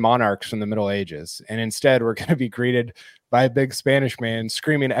Hungarian monarchs from the Middle Ages. And instead, we're going to be greeted by a big Spanish man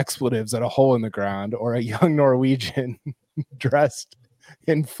screaming expletives at a hole in the ground, or a young Norwegian dressed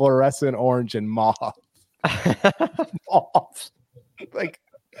in fluorescent orange and mauve. Like,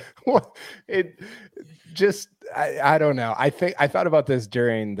 what? It just, I don't know. I thought about this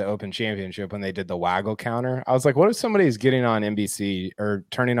during the Open Championship when they did the waggle counter. I was like, what if somebody's getting on NBC or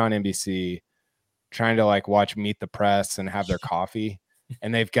turning on NBC, trying to like watch Meet the Press and have their coffee,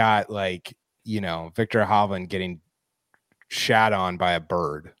 and they've got like, Victor Hovland getting shat on by a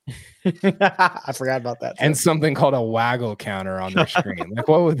bird. I forgot about that. And something called a waggle counter on their screen. Like,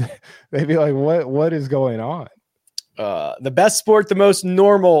 what would they be like? What is going on? The best sport, the most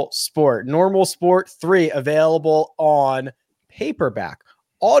normal sport. Normal Sport 3 available on paperback,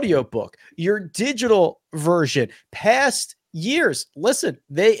 audiobook, your digital version, past years. Listen,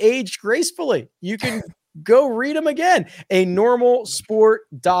 they aged gracefully. You can go read them again. A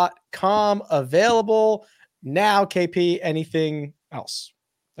normalsport.com available now. KP, anything else?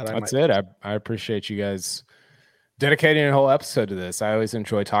 That's it. I appreciate you guys dedicating a whole episode to this. I always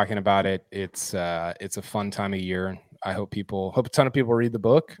enjoy talking about it. It's a fun time of year. I hope a ton of people read the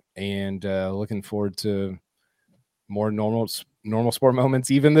book, and looking forward to more normal sport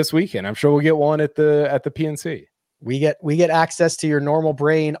moments even this weekend. I'm sure we'll get one at the PNC. We get access to your normal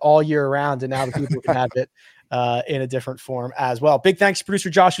brain all year round, and now the people can have it in a different form as well. Big thanks to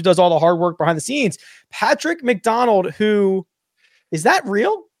producer Josh, who does all the hard work behind the scenes. Patrick McDonald, who is that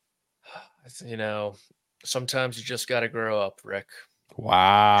real? Sometimes you just got to grow up, Rick.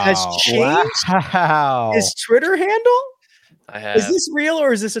 Wow. Has changed his Twitter handle? I have. Is this real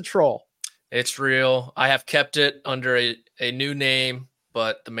or is this a troll? It's real. I have kept it under a new name,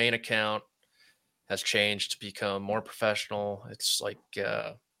 but the main account has changed to become more professional. It's like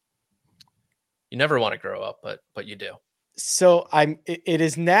you never want to grow up, but you do. So it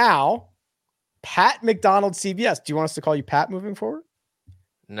is now Pat McDonald CBS. Do you want us to call you Pat moving forward?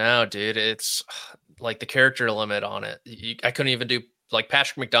 No, dude. It's like the character limit on it. I couldn't even do like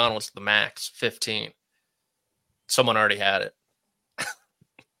Patrick McDonald's the max 15. Someone already had it.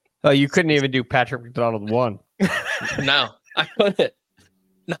 Oh, you couldn't even do Patrick McDonald 1. No, I couldn't.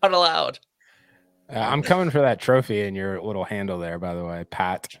 Not allowed. I'm coming for that trophy in your little handle there, by the way,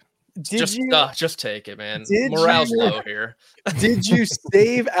 Pat. Just take it, man. Morale's low here. Did you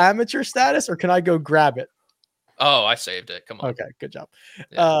save amateur status, or can I go grab it? Oh, I saved it. Come on. Okay, good job.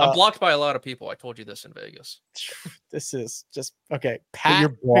 Yeah, I'm blocked by a lot of people. I told you this in Vegas. This is just okay. Pat,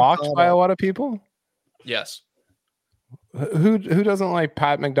 you're blocked by a lot of people? Yes. Who doesn't like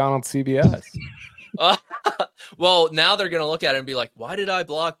Pat McDonald CBS? Well, now they're going to look at it and be like, why did I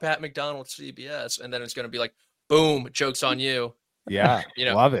block Pat McDonald CBS? And then it's going to be like, boom, joke's on you. Yeah, You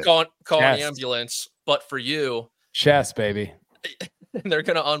know, love it. call Yes. the ambulance, but for you, Chess, baby. they're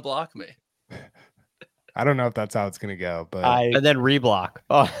going to unblock me. I don't know if that's how it's gonna go, but And then reblock.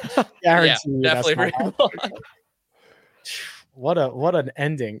 Oh, Yeah, definitely. What an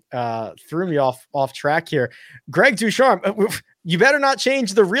ending. Threw me off track here. Greg Ducharme, you better not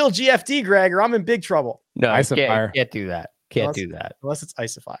change the real GFD, Greg, or I'm in big trouble. no, Isofire. can't do that. Can't do that. Unless it's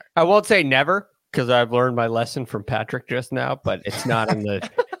Isofire. I won't say never because I've learned my lesson from Patrick just now, but it's not in the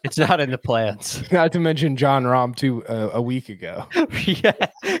it's not in the plans. not to mention John Rahm a week ago. Yeah,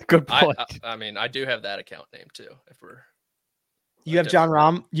 good point. I mean, I do have that account name too. If we're You have John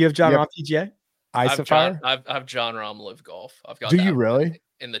Rahm. You have John Rahm PGA. Isofire. I've John Rahm Live Golf. I've got. Do that you really?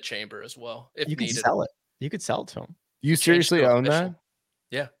 in the chamber as well? If You can needed. sell it. You could sell it to him. You seriously to own official. that?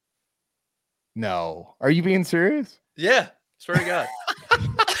 Yeah. No. Are you being serious? Yeah. Swear to God.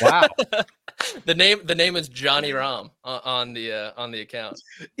 Wow. The name is Johnny Rahm on the account.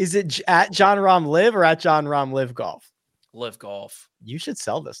 Is it at John Rahm Live or at John Rahm Live Golf? Live Golf. You should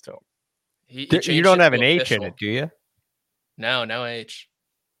sell this to him. He You changed don't it have to an H official. in it, do you? No H.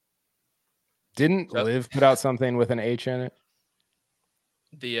 Didn't Yep. Liv put out something with an H in it?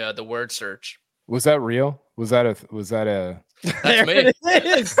 The word search. Was that real? Was that a That's There me. it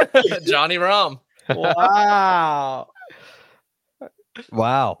is. Johnny Rahm. Wow.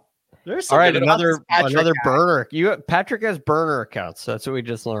 Wow. There's All right, something about this Patrick another guy. burner. Patrick has burner accounts. That's what we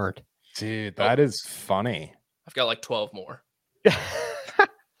just learned. dude? That is funny. I've got like 12 more.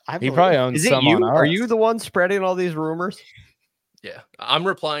 I He believe probably it. owns Is it some you? on Are us. you the one spreading all these rumors? Yeah. I'm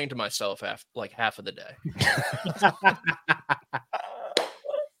replying to myself half of the day.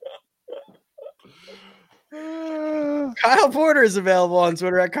 Kyle Porter is available on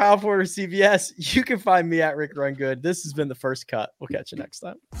Twitter at Kyle Porter CBS. You can find me at Rick Run Good. This has been The First Cut. We'll catch you next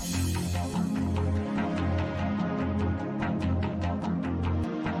time.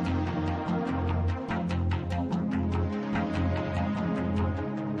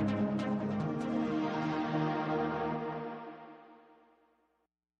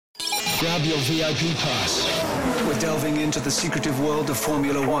 Grab your VIP pass. We're delving into the secretive world of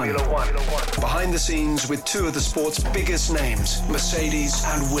Formula One. Behind the scenes with two of the sport's biggest names, Mercedes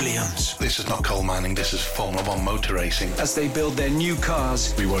and Williams. This is not coal mining, this is Formula One motor racing. As they build their new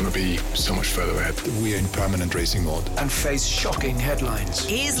cars. We want to be so much further ahead. We're in permanent racing mode. And face shocking headlines.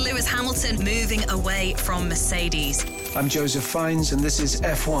 Is Lewis Hamilton moving away from Mercedes? I'm Joseph Fiennes and this is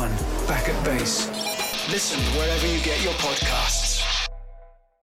F1 Back at Base. Listen wherever you get your podcasts.